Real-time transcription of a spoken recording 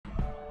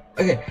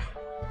Okay,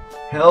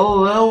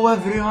 hello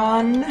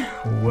everyone,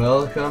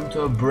 welcome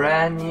to a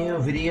brand new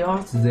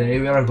video. Today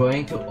we are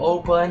going to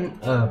open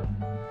a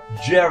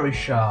Jerry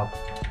shop.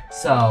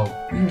 So,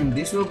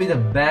 this will be the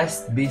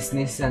best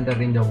business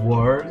center in the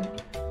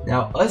world.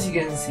 Now, as you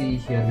can see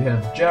here, we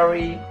have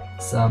Jerry,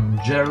 some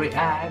Jerry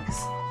eggs,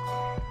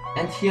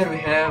 and here we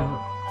have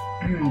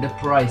the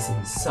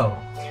prices. So,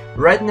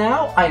 right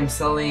now I'm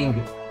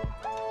selling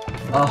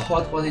a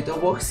hot potato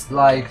box,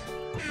 like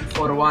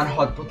for one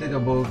hot potato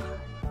box.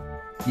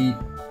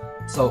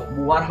 So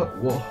one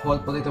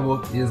hot potato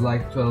box is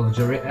like 12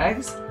 Jerry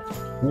eggs.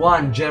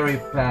 One Jerry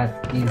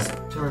pet is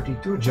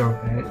 32 Jerry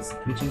eggs,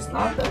 which is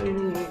not a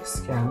really big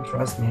scam,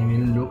 trust me. I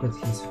mean, look at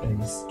his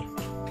face.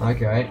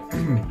 Okay.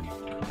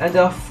 And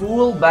a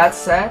full bat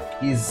set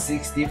is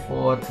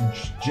 64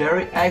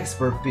 Jerry eggs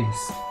per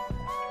piece.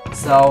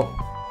 So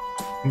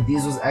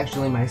this was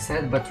actually my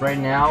set, but right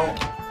now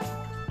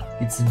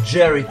it's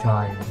Jerry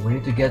time. We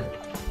need to get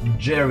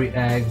Jerry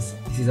eggs.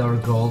 This is our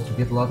goal, to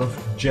get a lot of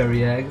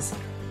Jerry eggs.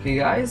 Okay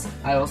guys,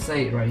 I will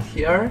say it right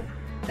here,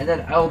 and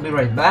then I will be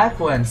right back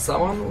when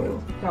someone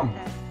will come.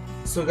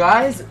 So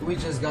guys, we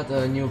just got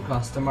a new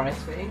customer, I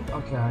think.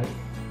 Okay,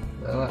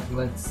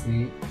 let's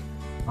see.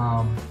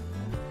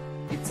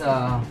 It's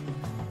a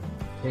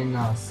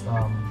famous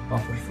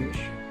puffer fish.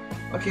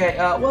 Okay,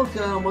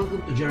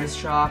 welcome to Jerry's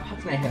shop. How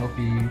can I help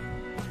you?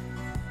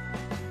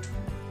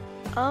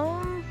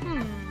 Let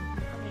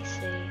me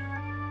see.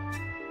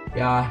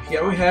 Yeah,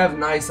 here we have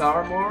nice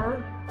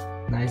armor,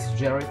 nice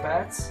Jerry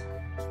pets.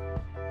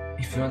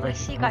 If you want, I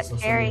see you got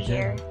Jerry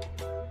here.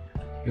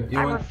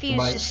 I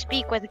refuse to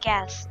speak with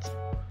guests.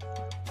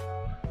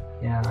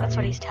 Yeah, that's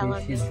what he's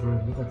telling me. He's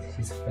rude. Look at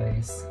his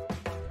face.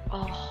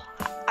 Oh,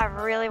 I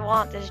really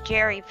want this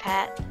Jerry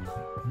pet.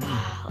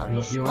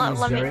 You want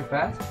this Jerry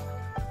pet?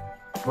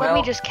 Let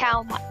me just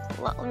count my.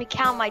 Let me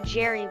count my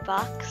Jerry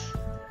bucks.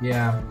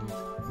 Yeah.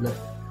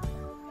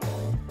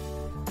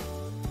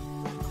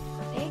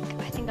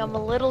 I think I'm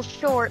a little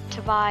short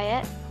to buy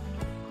it.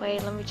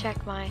 Wait, let me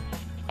check my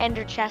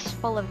ender chest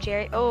full of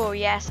Jerry. Oh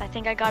yes, I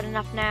think I got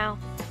enough now.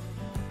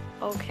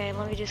 Okay,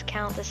 let me just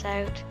count this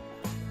out.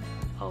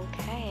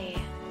 Okay.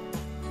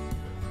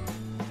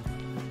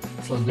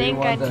 So do you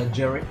want the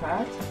Jerry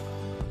pet?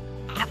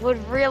 I would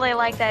really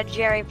like that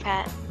Jerry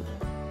pet.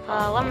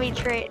 Let me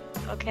trade.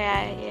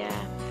 Okay,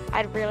 yeah.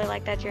 I'd really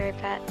like that Jerry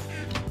pet.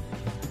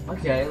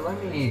 Okay,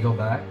 let me go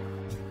back.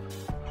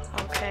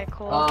 Okay,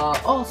 cool.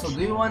 Also, do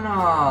you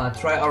wanna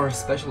try our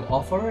special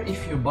offer?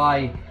 If you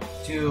buy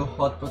 2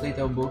 hot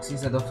potato books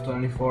instead of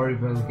 24,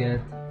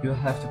 you'll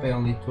have to pay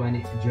only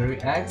 20 Jerry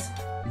eggs.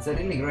 It's a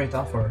really great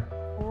offer.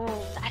 Ooh,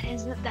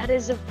 that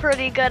is a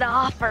pretty good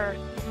offer.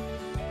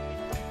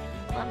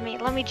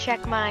 Let me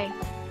check my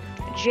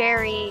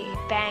Jerry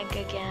bank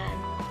again.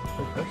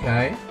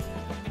 Okay.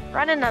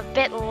 Running a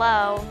bit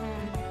low.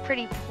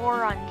 Pretty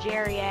poor on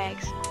Jerry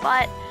eggs,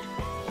 but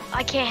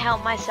I can't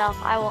help myself.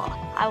 I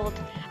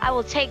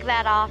will take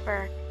that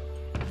offer.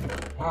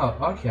 Oh,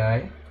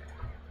 okay.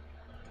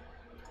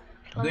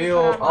 Do you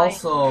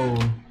also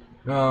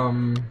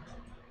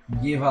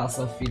give us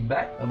a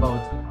feedback about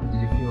how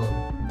did you feel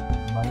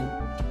buying?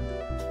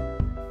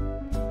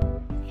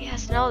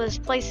 Yes, no, this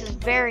place is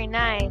very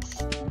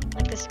nice.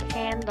 Like this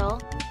candle.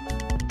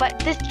 But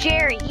this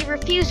Jerry, he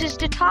refuses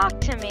to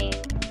talk to me.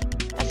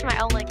 That's my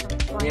only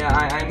complaint. Yeah,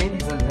 I mean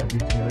he's a little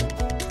bit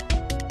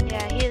rude.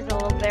 Yeah, he is a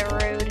little bit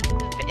rude.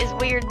 His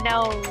weird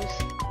nose.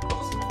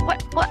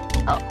 What?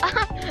 Oh,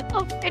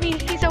 oh, and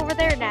he's over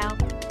there now.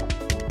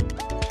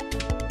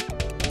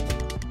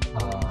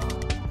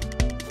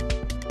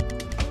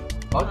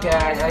 Okay,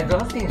 I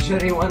don't think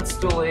Jerry wants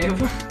to leave.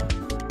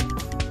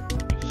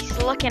 He's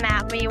looking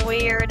at me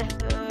weird.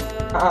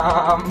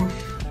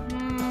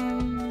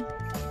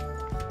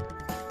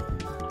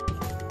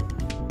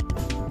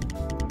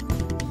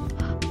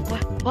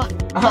 What?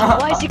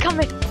 Why is he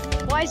coming?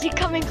 Why is he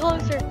coming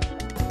closer?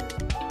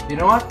 You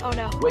know what? Oh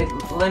no. Wait,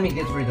 let me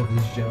get rid of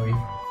this Jerry.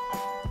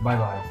 Bye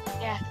bye.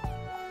 Yeah.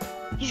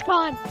 He's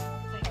gone.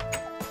 Wait.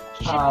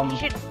 He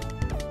should.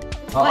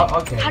 Oh,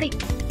 okay.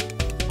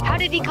 How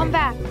did he come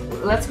back?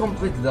 Let's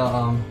complete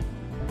the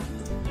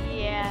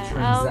yeah,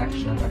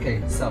 transaction.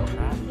 Okay, so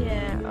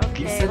yeah,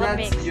 okay. You said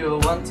that you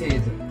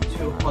wanted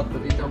 2 hot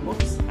potato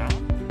books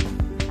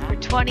for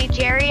 20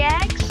 Jerry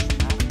eggs.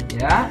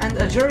 Yeah, and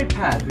a Jerry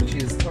pet, which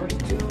is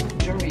 32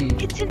 Jerry.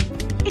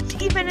 It's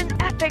even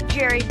an epic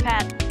Jerry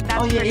pet.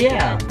 That's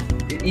yeah.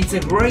 It's a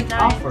great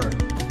offer.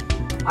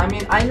 I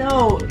mean, I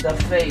know the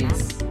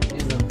face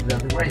isn't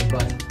that great,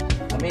 but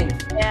I mean.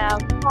 Yeah,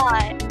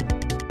 but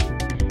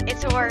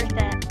it's worth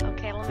it.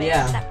 Okay, let me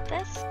accept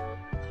this.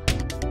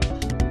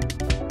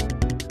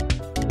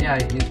 Yeah,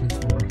 it's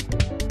worth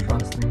it.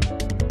 Trust me.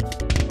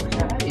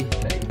 Okay,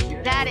 thank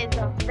you. That is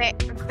a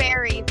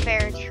very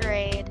fair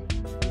trade.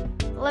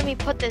 Let me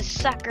put this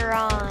sucker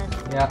on.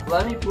 Yeah,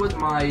 let me put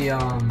my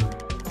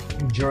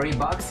Jerry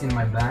box in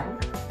my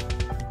bank.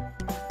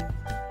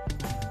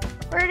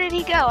 Where did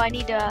he go? I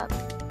need to.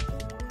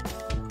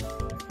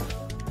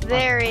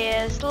 There he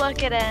is.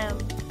 Look at him.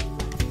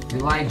 You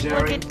like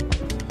Jerry?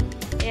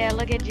 Yeah,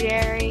 look at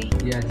Jerry.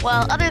 Yeah.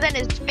 Well, other than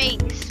his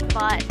face,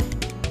 but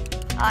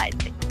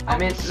I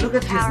mean, look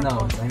at his powerful.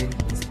 nose. I mean,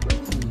 it's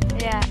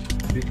pretty Yeah.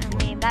 beautiful.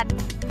 I mean that.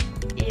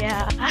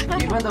 Yeah.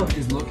 Even though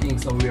he's looking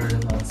so weird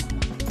at us.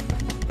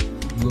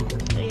 Look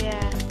at him.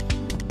 Yeah.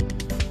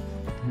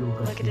 Look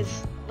Look at him.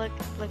 his. Look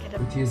at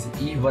him. With his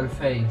evil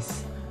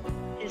face.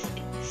 His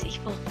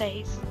evil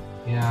face.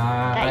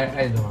 Yeah,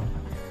 I don't.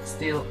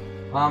 Still,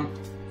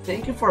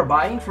 thank you for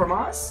buying from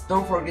us.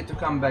 Don't forget to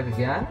come back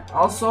again.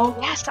 Also,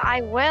 Yes,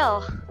 I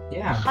will.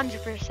 yeah.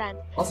 100%.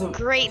 Also,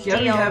 Great here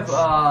we have deals.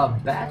 a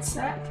bat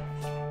set.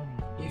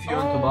 If you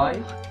want to buy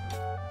it.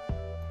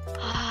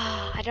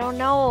 I don't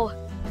know.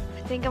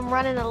 I think I'm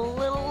running a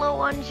little low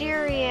on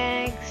Jerry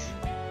eggs.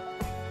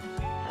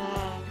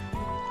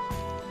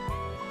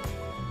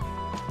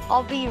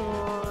 I'll be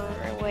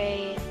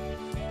wait.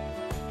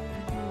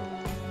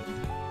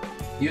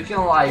 You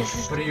can like This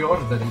is-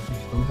 pre-order it if you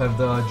don't have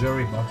the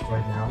jury box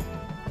right now.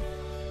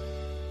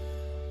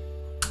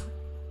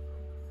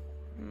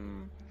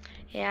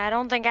 Yeah, I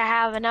don't think I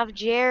have enough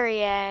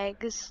Jerry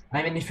eggs.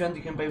 I mean, if you want,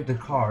 you can pay with the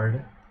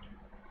card.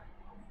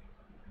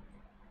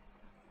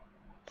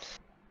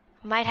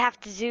 Might have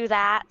to do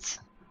that.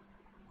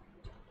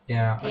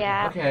 Yeah. Okay.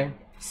 Yeah. Okay.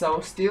 So,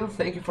 still,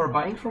 thank you for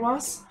buying from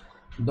us.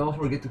 Don't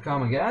forget to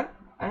come again.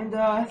 And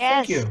Yes.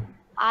 thank you.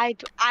 I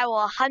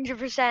will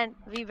 100%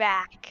 be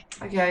back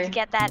Okay. to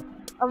get that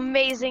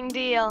amazing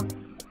deal.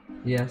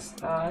 Yes.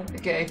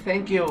 Okay.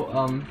 Thank you,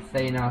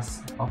 Thanos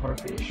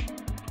Offerfish.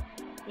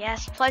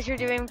 Yes, pleasure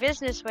doing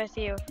business with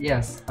you.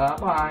 Yes.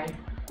 Bye.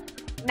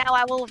 Now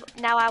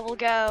I will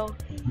go.